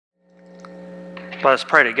Let us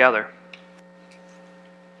pray together.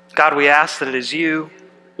 God, we ask that it is you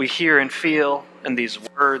we hear and feel in these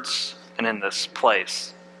words and in this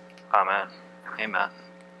place. Amen. Amen.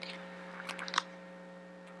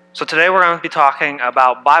 So today we're going to be talking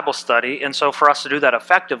about Bible study, and so for us to do that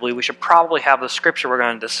effectively, we should probably have the scripture we're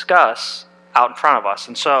going to discuss out in front of us.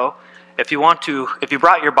 And so if you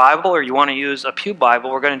brought your Bible or you want to use a pew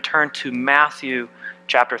Bible, we're going to turn to Matthew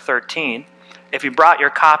chapter 13. If you brought your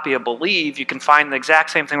copy of Believe, you can find the exact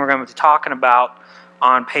same thing we're going to be talking about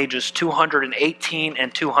on pages 218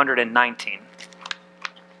 and 219.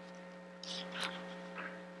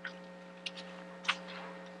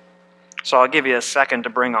 So I'll give you a second to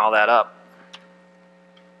bring all that up.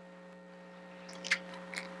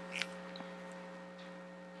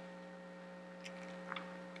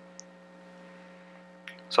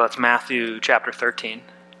 So that's Matthew chapter 13.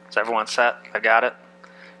 Is everyone set? I got it.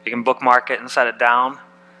 You can bookmark it and set it down,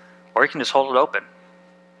 or you can just hold it open.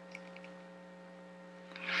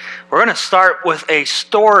 We're going to start with a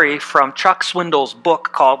story from Chuck Swindoll's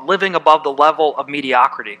book called Living Above the Level of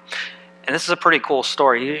Mediocrity. And this is a pretty cool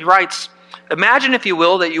story. He writes, imagine, if you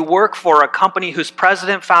will, that you work for a company whose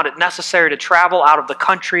president found it necessary to travel out of the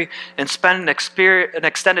country and spend an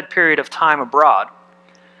extended period of time abroad.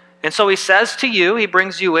 And so he says to you, he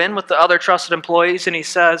brings you in with the other trusted employees, and he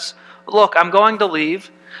says, look, I'm going to leave,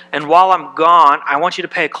 and while I'm gone, I want you to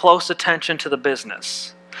pay close attention to the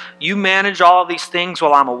business. You manage all of these things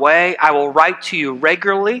while I'm away. I will write to you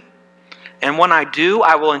regularly, and when I do,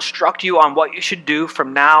 I will instruct you on what you should do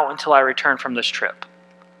from now until I return from this trip.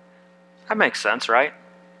 That makes sense, right?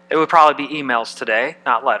 It would probably be emails today,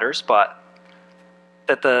 not letters, but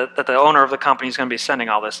that the owner of the company is going to be sending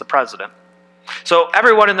all this, the president. So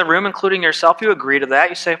everyone in the room, including yourself, you agree to that.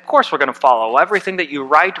 You say, of course we're going to follow. Everything that you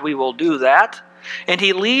write, we will do that. And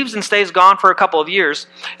he leaves and stays gone for a couple of years.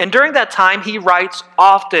 And during that time, he writes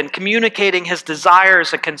often, communicating his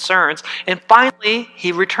desires and concerns. And finally,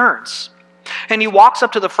 he returns. And he walks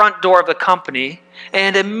up to the front door of the company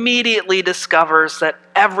and immediately discovers that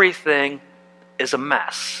everything is a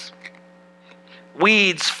mess.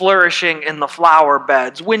 Weeds flourishing in the flower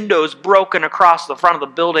beds, windows broken across the front of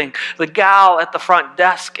the building. The gal at the front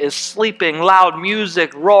desk is sleeping, loud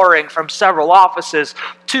music roaring from several offices,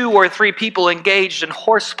 2 or 3 people engaged in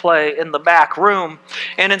horseplay in the back room.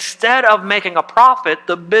 And instead of making a profit,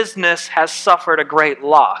 the business has suffered a great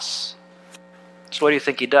loss. So what do you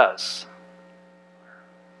think he does?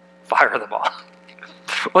 Fire them all.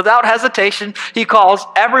 Without hesitation, he calls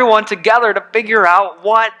everyone together to figure out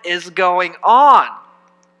what is going on.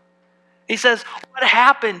 He says, what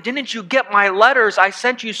happened? Didn't you get my letters? I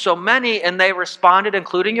sent you so many. And they responded,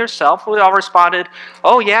 including yourself. We all responded,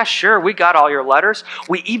 oh yeah, sure, we got all your letters.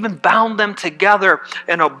 We even bound them together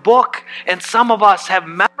in a book. And some of us have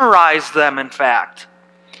memorized them, in fact.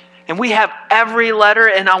 And we have every letter,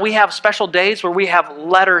 and we have special days where we have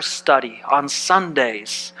letter study on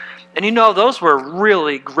Sundays. And you know, those were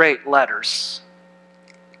really great letters.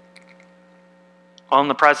 And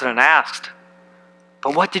the president asked,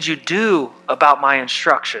 but what did you do about my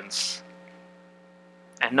instructions?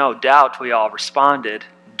 And no doubt we all responded,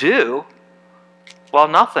 do? Well,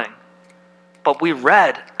 nothing. But we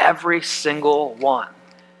read every single one.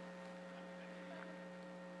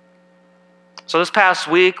 So this past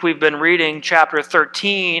week, we've been reading chapter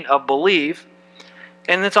 13 of Believe,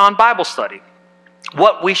 and it's on Bible study.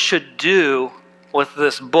 What we should do with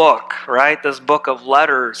this book, right? This book of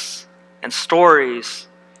letters and stories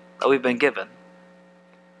that we've been given.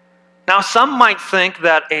 Now, some might think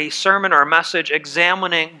that a sermon or a message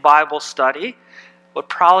examining Bible study would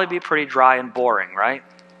probably be pretty dry and boring, right?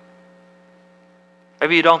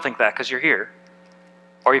 Maybe you don't think that because you're here.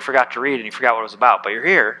 Or you forgot to read and you forgot what it was about, but you're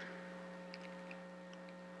here.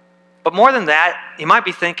 But more than that, you might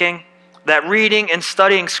be thinking that reading and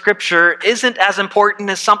studying Scripture isn't as important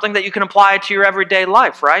as something that you can apply to your everyday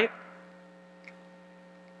life, right?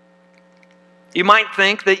 You might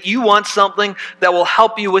think that you want something that will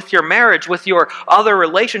help you with your marriage, with your other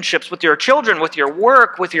relationships, with your children, with your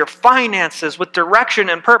work, with your finances, with direction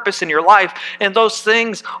and purpose in your life. And those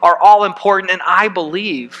things are all important. And I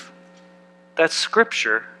believe that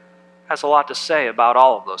Scripture has a lot to say about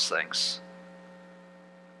all of those things.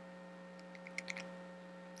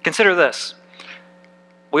 Consider this.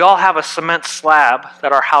 We all have a cement slab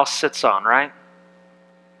that our house sits on, right?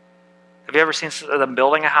 Have you ever seen them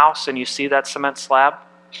building a house and you see that cement slab?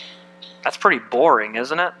 That's pretty boring,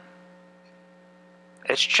 isn't it?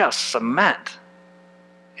 It's just cement.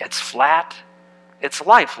 It's flat. It's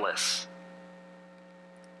lifeless.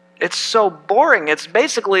 It's so boring. It's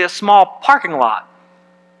basically a small parking lot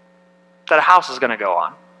that a house is going to go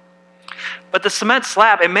on. But the cement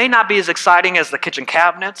slab, it may not be as exciting as the kitchen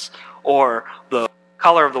cabinets or the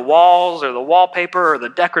color of the walls or the wallpaper or the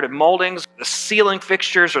decorative moldings, the ceiling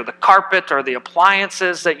fixtures or the carpet or the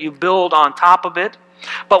appliances that you build on top of it.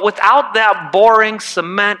 But without that boring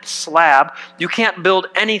cement slab, you can't build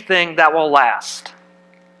anything that will last.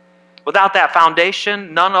 Without that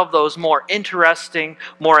foundation, none of those more interesting,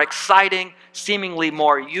 more exciting, seemingly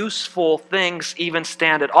more useful things even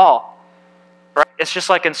stand at all. Right? It's just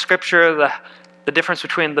like in Scripture, the difference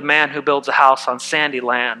between the man who builds a house on sandy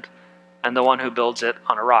land and the one who builds it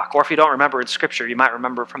on a rock. Or if you don't remember in Scripture, you might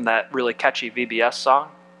remember from that really catchy VBS song.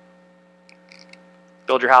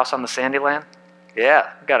 Build your house on the sandy land?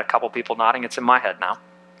 Yeah, I've got a couple people nodding. It's in my head now.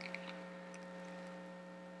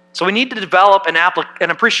 So we need to develop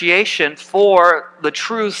an appreciation for the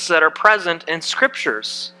truths that are present in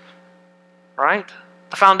Scriptures, right?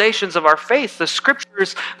 The foundations of our faith, the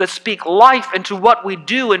Scriptures that speak life into what we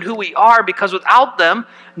do and who we are, because without them,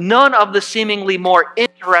 none of the seemingly more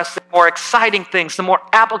interesting, more exciting things, the more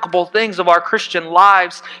applicable things of our Christian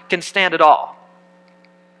lives can stand at all.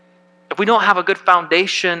 If we don't have a good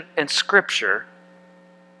foundation in Scripture,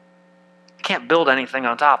 we can't build anything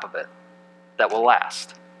on top of it that will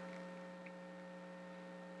last.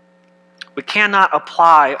 We cannot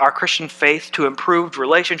apply our Christian faith to improved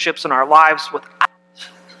relationships in our lives without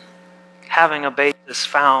having a basis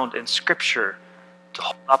found in Scripture to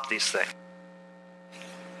hold up these things.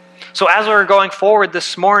 So as we're going forward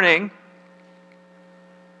this morning,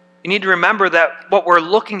 you need to remember that what we're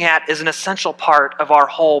looking at is an essential part of our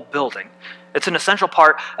whole building. It's an essential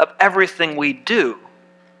part of everything we do.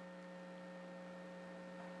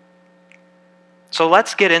 So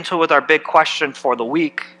let's get into it with our big question for the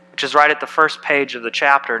week, which is right at the first page of the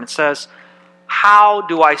chapter. And it says, how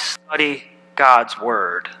do I study God's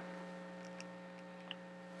Word?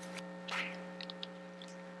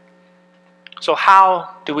 So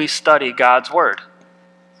how do we study God's Word?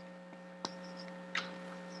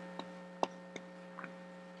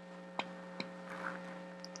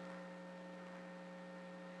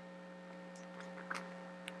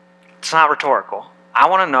 It's not rhetorical. I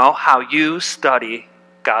want to know how you study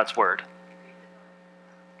God's Word.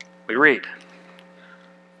 We read.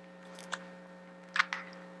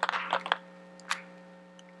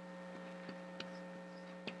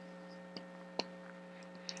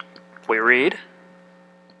 We read.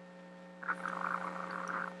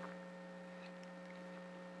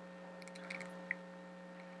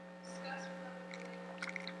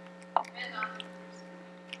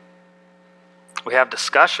 We have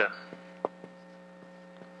discussion.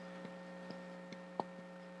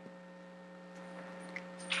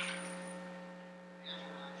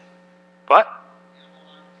 What?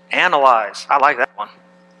 Analyze. I like that one.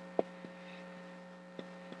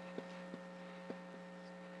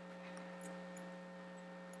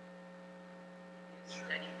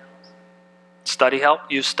 Study help?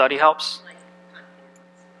 Use study helps?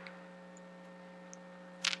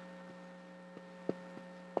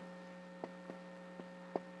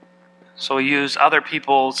 So we use other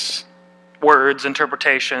people's words,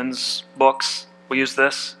 interpretations, books. We use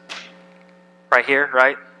this right here,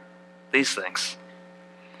 right? These things.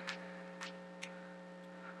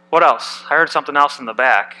 What else? I heard something else in the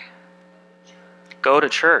back. Go to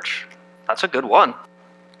church. That's a good one.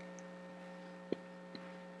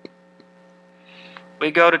 We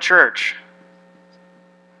go to church.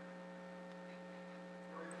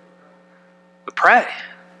 We pray.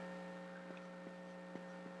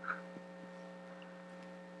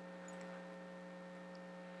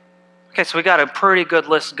 Okay, so we got a pretty good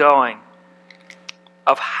list going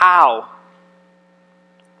of how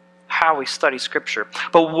we study Scripture.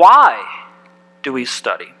 But why do we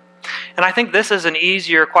study? And I think this is an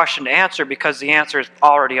easier question to answer because the answer is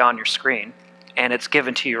already on your screen and it's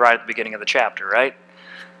given to you right at the beginning of the chapter, right?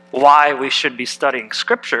 Why we should be studying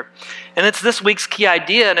Scripture. And it's this week's key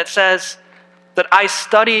idea, and it says that I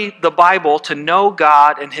study the Bible to know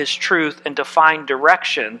God and His truth and to find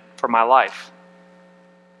direction for my life.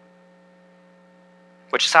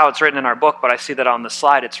 Which is how it's written in our book, but I see that on the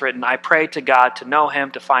slide it's written, I pray to God to know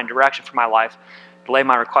Him, to find direction for my life, to lay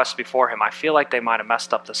my requests before Him. I feel like they might have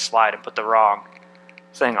messed up this slide and put the wrong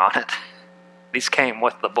thing on it. These came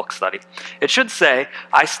with the book study. It should say,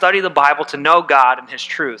 I study the Bible to know God and His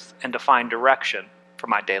truth and to find direction for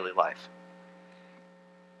my daily life.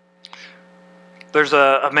 There's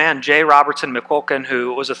a man, J. Robertson McQuilkin,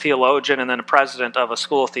 who was a theologian and then a president of a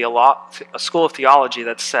school of theology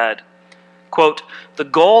that said, quote, the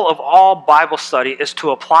goal of all Bible study is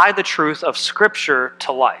to apply the truth of Scripture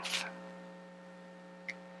to life.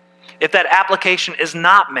 if that application is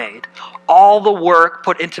not made, all the work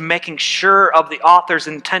put into making sure of the author's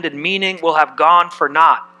intended meaning will have gone for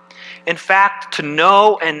naught. In fact, to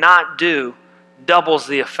know and not do doubles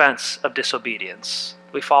the offense of disobedience.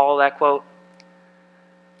 We follow that quote?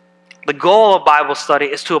 The goal of Bible study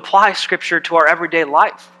is to apply Scripture to our everyday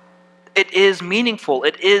life. It is meaningful.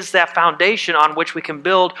 It is that foundation on which we can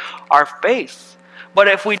build our faith. But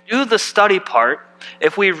if we do the study part,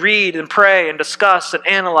 if we read and pray and discuss and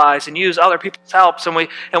analyze and use other people's helps, and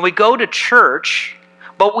we go to church,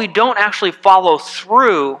 but we don't actually follow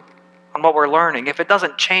through on what we're learning, if it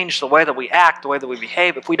doesn't change the way that we act, the way that we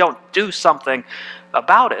behave, if we don't do something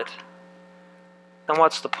about it, then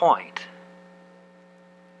what's the point?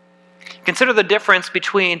 Consider the difference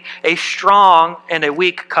between a strong and a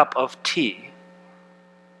weak cup of tea.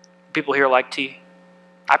 People here like tea.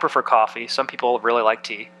 I prefer coffee. Some people really like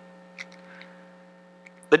tea.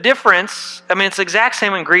 The difference, it's the exact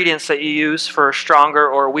same ingredients that you use for a stronger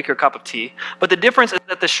or a weaker cup of tea, but the difference is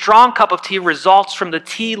that the strong cup of tea results from the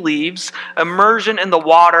tea leaves immersion in the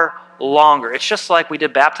water longer. It's just like we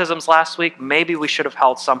did baptisms last week. Maybe we should have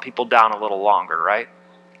held some people down a little longer, right?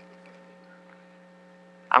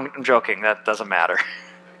 I'm joking. That doesn't matter.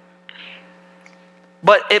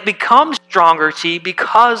 But it becomes stronger tea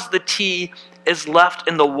because the tea is left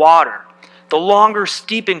in the water. The longer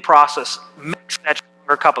steeping process makes that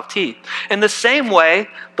stronger cup of tea. In the same way,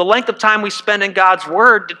 the length of time we spend in God's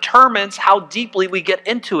Word determines how deeply we get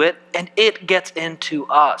into it, and it gets into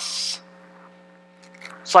us.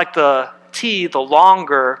 It's like the tea, the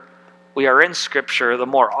longer we are in Scripture, the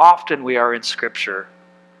more often we are in Scripture,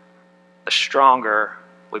 the stronger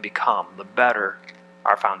we become, the better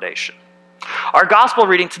our foundation. Our gospel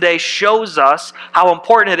reading today shows us how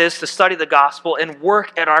important it is to study the gospel and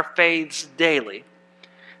work at our faiths daily.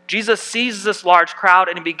 Jesus sees this large crowd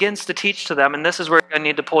and he begins to teach to them, and this is where you're going to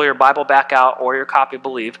need to pull your Bible back out or your copy of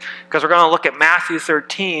Believe, because we're going to look at Matthew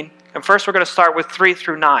 13, and first we're going to start with 3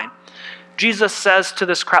 through 9. Jesus says to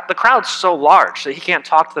this crowd, the crowd's so large that he can't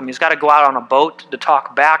talk to them. He's got to go out on a boat to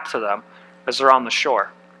talk back to them as they're on the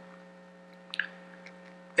shore.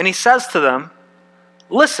 And he says to them,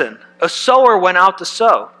 "Listen, a sower went out to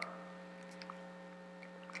sow.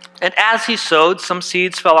 And as he sowed, some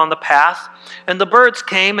seeds fell on the path, and the birds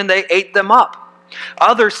came and they ate them up.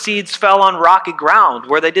 Other seeds fell on rocky ground,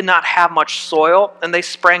 where they did not have much soil, and they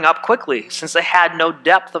sprang up quickly, since they had no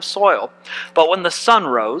depth of soil. But when the sun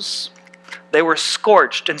rose, they were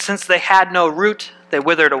scorched, and since they had no root, they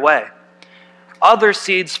withered away. Other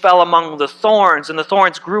seeds fell among the thorns, and the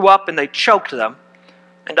thorns grew up and they choked them.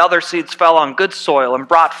 And other seeds fell on good soil and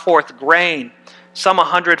brought forth grain, some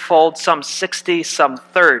 100-fold, some 60, some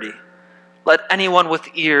 30. Let anyone with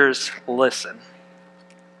ears listen."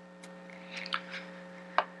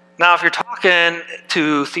 Now, if you're talking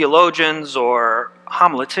to theologians or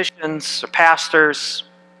homileticians or pastors,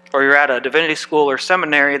 or you're at a divinity school or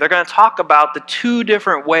seminary, they're going to talk about the two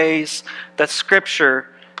different ways that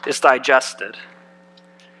Scripture is digested.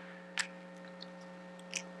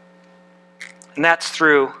 And that's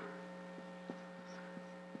through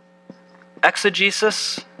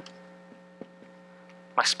exegesis.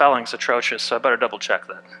 My spelling's atrocious, so I better double check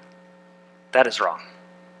that. That is wrong.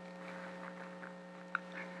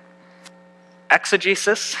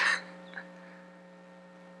 Exegesis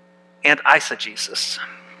and eisegesis.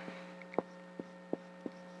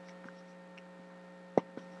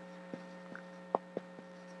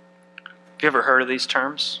 Have you ever heard of these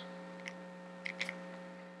terms?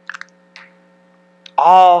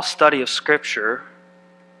 All study of Scripture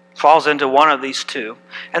falls into one of these two,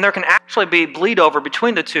 and there can actually be bleed over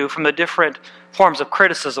between the two from the different forms of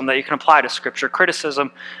criticism that you can apply to Scripture.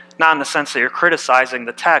 Criticism, not in the sense that you're criticizing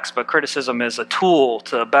the text, but criticism is a tool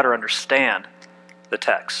to better understand the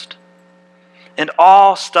text. And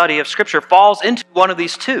all study of Scripture falls into one of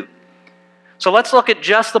these two. So let's look at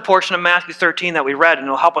just the portion of Matthew 13 that we read, and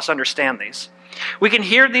it'll help us understand these. We can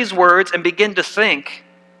hear these words and begin to think,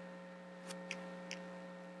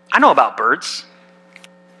 I know about birds.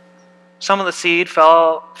 Some of the seed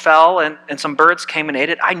fell and some birds came and ate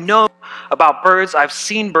it. I know about birds. I've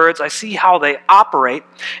seen birds. I see how they operate.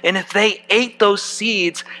 And if they ate those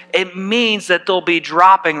seeds, it means that they'll be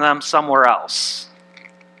dropping them somewhere else.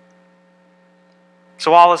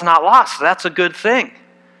 So all is not lost. That's a good thing.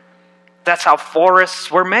 That's how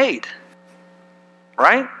forests were made.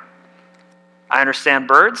 Right? I understand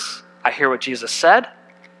birds. I hear what Jesus said.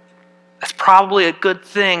 It's probably a good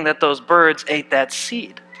thing that those birds ate that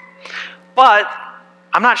seed. But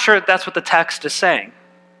I'm not sure that's what the text is saying.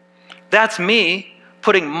 That's me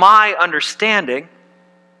putting my understanding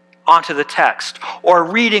onto the text, or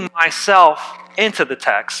reading myself into the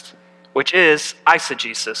text. which is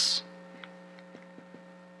eisegesis,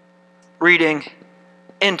 reading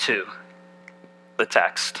into the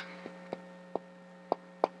text.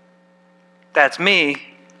 That's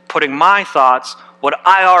me putting my thoughts, what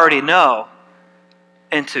I already know,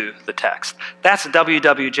 into the text. That's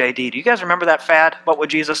WWJD. Do you guys remember that fad? What would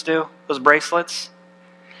Jesus do? Those bracelets?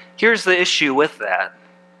 Here's the issue with that,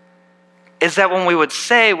 is that when we would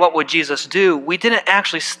say, what would Jesus do, we didn't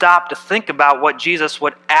actually stop to think about what Jesus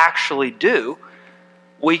would actually do.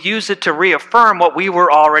 We used it to reaffirm what we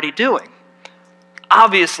were already doing.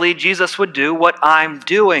 Obviously, Jesus would do what I'm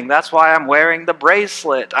doing. That's why I'm wearing the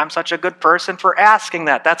bracelet. I'm such a good person for asking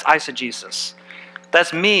that. That's eisegesis.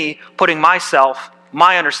 That's me putting myself,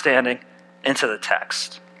 my understanding, into the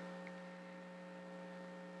text.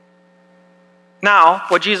 Now,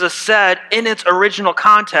 what Jesus said in its original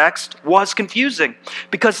context was confusing,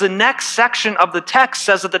 because the next section of the text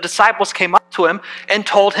says that the disciples came up to him and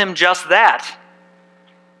told him just that.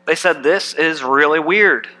 They said, "This is really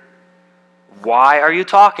weird. Why are you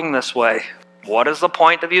talking this way? What is the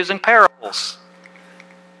point of using parables?"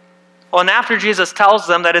 Well, and after Jesus tells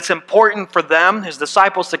them that it's important for them, his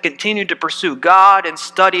disciples, to continue to pursue God and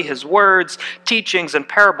study his words, teachings, and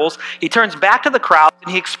parables, he turns back to the crowd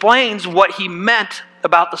and he explains what he meant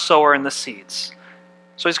about the sower and the seeds.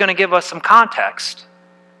 So he's going to give us some context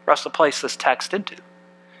for us to place this text into.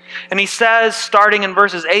 And he says, starting in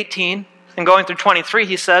verses 18 and going through 23,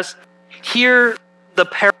 he says, "Hear the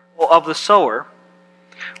parable of the sower.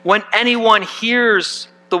 When anyone hears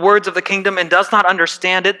the words of the kingdom and does not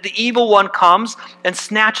understand it, the evil one comes and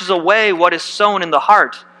snatches away what is sown in the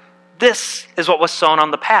heart. This is what was sown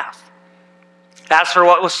on the path. As for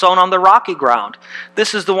what was sown on the rocky ground,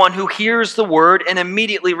 this is the one who hears the word and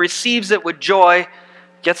immediately receives it with joy,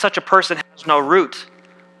 yet such a person has no root,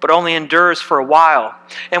 but only endures for a while.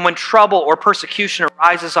 And when trouble or persecution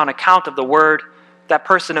arises on account of the word, that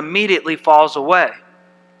person immediately falls away.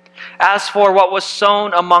 As for what was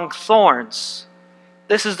sown among thorns,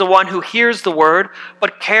 this is the one who hears the word,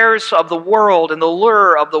 but cares of the world and the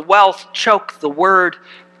lure of the wealth choke the word,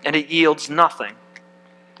 and it yields nothing.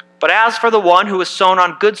 But as for the one who is sown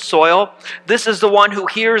on good soil, this is the one who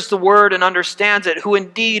hears the word and understands it, who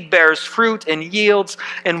indeed bears fruit and yields,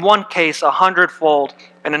 in one case 100-fold,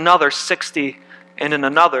 in another 60, and in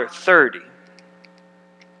another 30.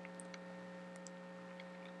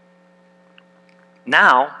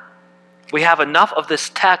 Now, we have enough of this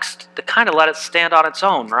text to kind of let it stand on its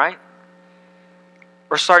own, right?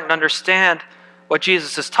 We're starting to understand what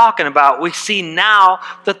Jesus is talking about. We see now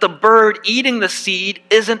that the bird eating the seed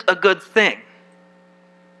isn't a good thing.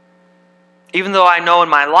 Even though I know in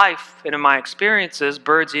my life and in my experiences,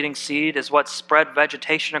 birds eating seed is what spread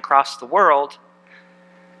vegetation across the world,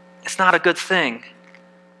 it's not a good thing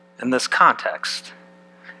in this context.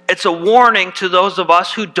 It's a warning to those of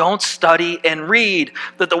us who don't study and read,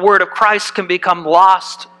 that the word of Christ can become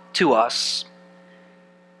lost to us.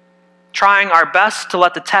 Trying our best to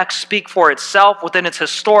let the text speak for itself within its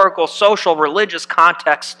historical, social, religious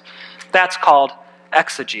context, that's called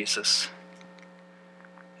exegesis.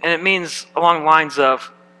 And it means along the lines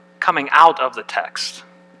of coming out of the text.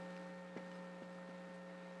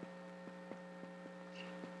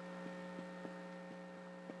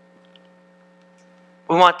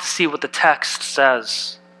 We want to see what the text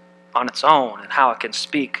says on its own and how it can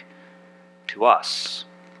speak to us.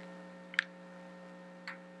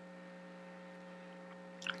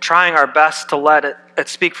 Trying our best to let it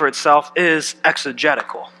speak for itself is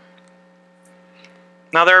exegetical.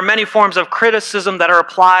 Now, there are many forms of criticism that are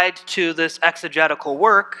applied to this exegetical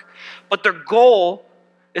work, but their goal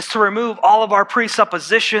is to remove all of our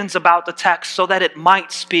presuppositions about the text so that it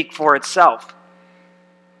might speak for itself.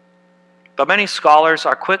 But many scholars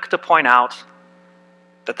are quick to point out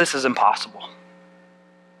that this is impossible.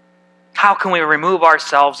 How can we remove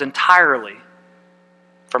ourselves entirely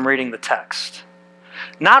from reading the text?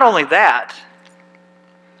 Not only that,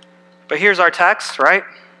 but here's our text, right?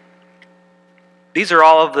 These are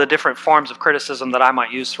all of the different forms of criticism that I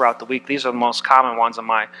might use throughout the week. These are the most common ones in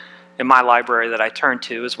my library that I turn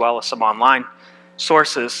to, as well as some online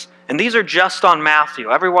sources. And these are just on Matthew.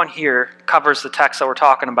 Everyone here covers the text that we're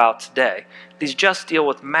talking about today. These just deal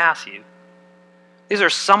with Matthew. These are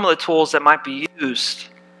some of the tools that might be used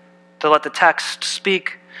to let the text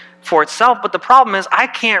speak for itself. But the problem is, I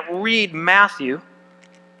can't read Matthew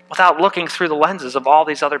without looking through the lenses of all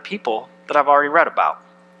these other people that I've already read about.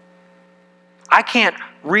 I can't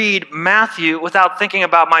read Matthew without thinking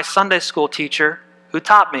about my Sunday school teacher who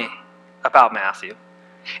taught me about Matthew.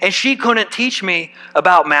 And she couldn't teach me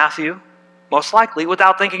about Matthew most likely,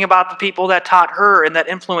 without thinking about the people that taught her and that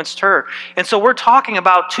influenced her. And so we're talking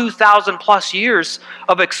about 2,000 plus years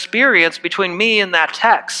of experience between me and that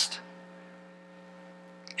text.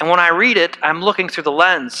 And when I read it, I'm looking through the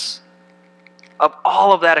lens of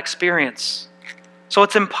all of that experience. So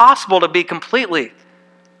it's impossible to be completely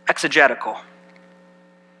exegetical.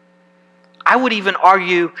 I would even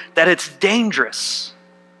argue that it's dangerous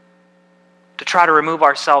to try to remove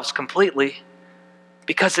ourselves completely,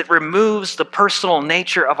 because it removes the personal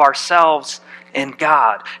nature of ourselves and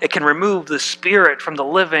God. It can remove the Spirit from the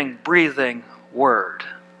living, breathing Word.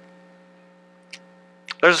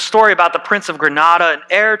 There's a story about the Prince of Granada, an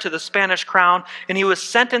heir to the Spanish crown, and he was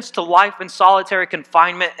sentenced to life in solitary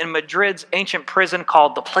confinement in Madrid's ancient prison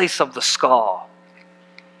called the Place of the Skull.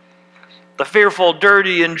 The fearful,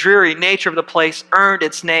 dirty, and dreary nature of the place earned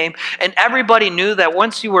its name, and everybody knew that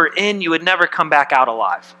once you were in, you would never come back out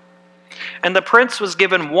alive. And the prince was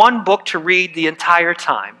given one book to read the entire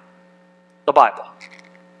time, the Bible.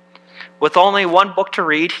 With only one book to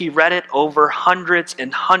read, he read it over hundreds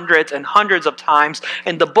and hundreds and hundreds of times,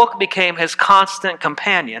 and the book became his constant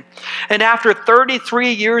companion. And after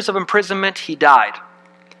 33 years of imprisonment, he died.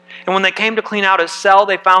 And when they came to clean out his cell,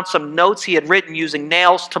 they found some notes he had written using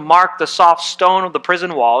nails to mark the soft stone of the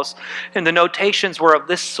prison walls, and the notations were of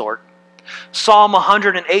this sort. Psalm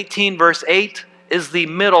 118, verse 8, is the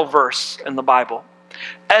middle verse in the Bible.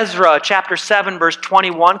 Ezra chapter 7 verse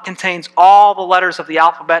 21 contains all the letters of the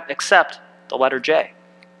alphabet except the letter J.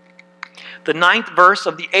 The 9th verse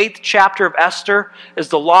of the 8th chapter of Esther is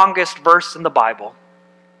the longest verse in the Bible.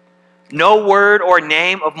 No word or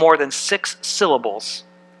name of more than 6 syllables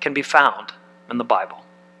can be found in the Bible.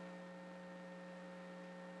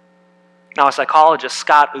 Now, a psychologist,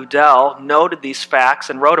 Scott Udell, noted these facts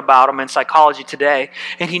and wrote about them in Psychology Today,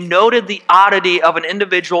 and he noted the oddity of an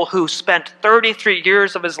individual who spent 33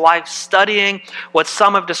 years of his life studying what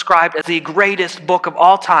some have described as the greatest book of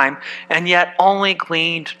all time, and yet only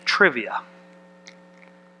gleaned trivia.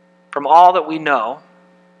 From all that we know,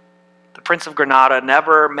 the Prince of Granada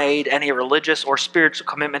never made any religious or spiritual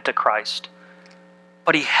commitment to Christ,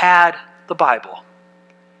 but he had the Bible,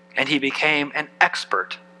 and he became an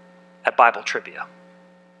expert at Bible trivia.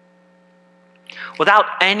 Without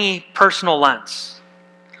any personal lens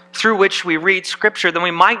through which we read Scripture, then we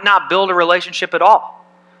might not build a relationship at all.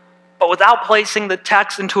 But without placing the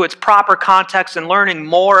text into its proper context and learning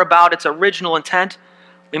more about its original intent,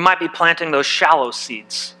 we might be planting those shallow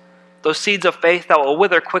seeds, those seeds of faith that will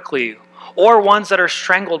wither quickly, or ones that are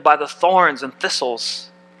strangled by the thorns and thistles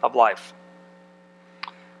of life.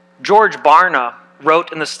 George Barna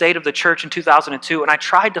wrote in the State of the Church in 2002, and I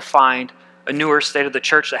tried to find a newer State of the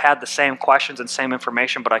Church that had the same questions and same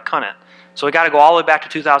information, but I couldn't. So we got to go all the way back to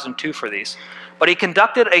 2002 for these. But he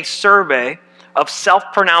conducted a survey of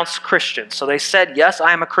self-pronounced Christians. So they said, yes,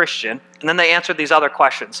 I am a Christian, and then they answered these other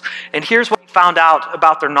questions. And here's what he found out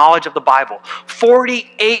about their knowledge of the Bible.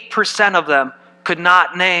 48% of them could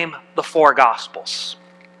not name the 4 Gospels.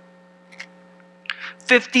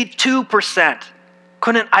 52%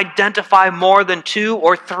 couldn't identify more than 2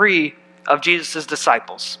 or 3 of Jesus'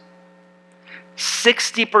 disciples.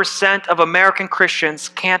 60% of American Christians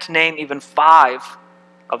can't name even 5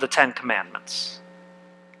 of the 10 Commandments.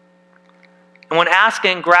 And when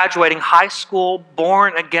asking graduating high school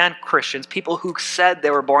born-again Christians, people who said they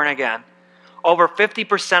were born again, over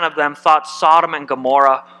 50% of them thought Sodom and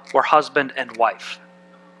Gomorrah were husband and wife.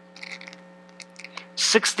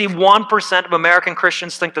 61% of American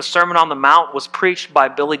Christians think the Sermon on the Mount was preached by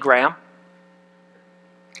Billy Graham.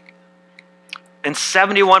 And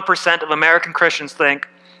 71% of American Christians think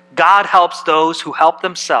God helps those who help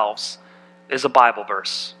themselves is a Bible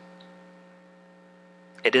verse.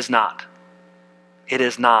 It is not. It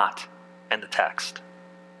is not in the text.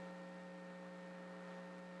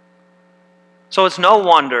 So it's no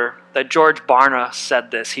wonder that George Barna said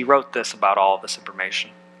this. He wrote this about all of this information.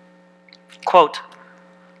 Quote,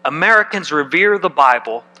 Americans revere the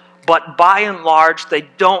Bible, but by and large, they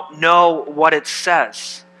don't know what it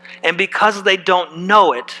says. And because they don't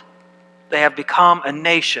know it, they have become a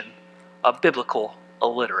nation of biblical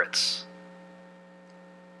illiterates.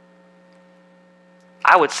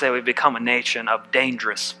 I would say we've become a nation of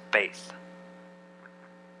dangerous faith,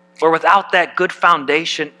 where without that good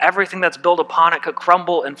foundation, everything that's built upon it could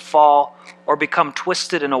crumble and fall or become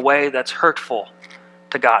twisted in a way that's hurtful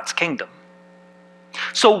to God's kingdom.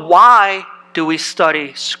 So why do we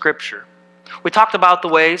study Scripture? We talked about the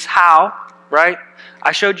ways how, right?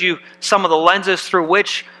 I showed you some of the lenses through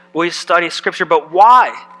which we study Scripture, but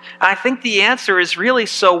why? And I think the answer is really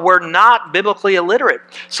so we're not biblically illiterate,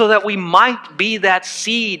 so that we might be that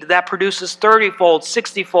seed that produces 30-fold,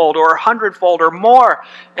 60-fold, or 100-fold or more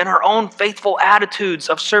in our own faithful attitudes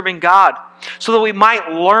of serving God, so that we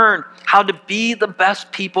might learn how to be the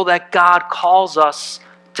best people that God calls us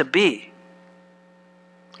to be.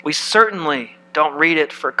 We certainly don't read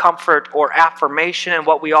it for comfort or affirmation in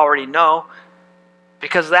what we already know,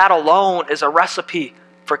 because that alone is a recipe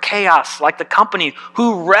for chaos. Like the company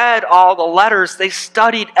who read all the letters, they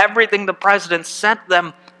studied everything the president sent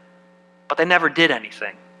them, but they never did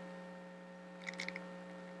anything.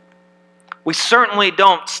 We certainly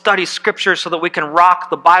don't study Scripture so that we can rock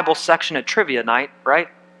the Bible section at trivia night, right?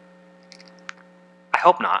 I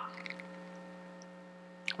hope not.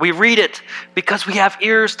 We read it because we have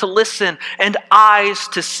ears to listen and eyes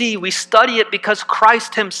to see. We study it because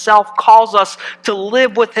Christ himself calls us to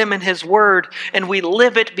live with him in his word. And we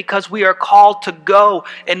live it because we are called to go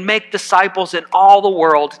and make disciples in all the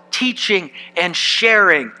world, teaching and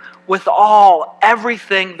sharing with all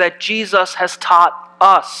everything that Jesus has taught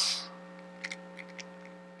us.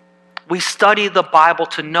 We study the Bible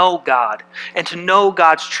to know God and to know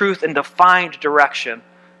God's truth and to find direction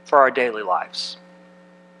for our daily lives.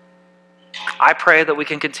 I pray that we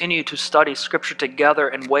can continue to study Scripture together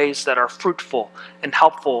in ways that are fruitful and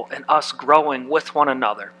helpful in us growing with one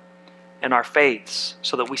another in our faiths,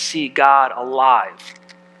 so that we see God alive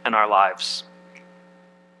in our lives.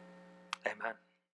 Amen.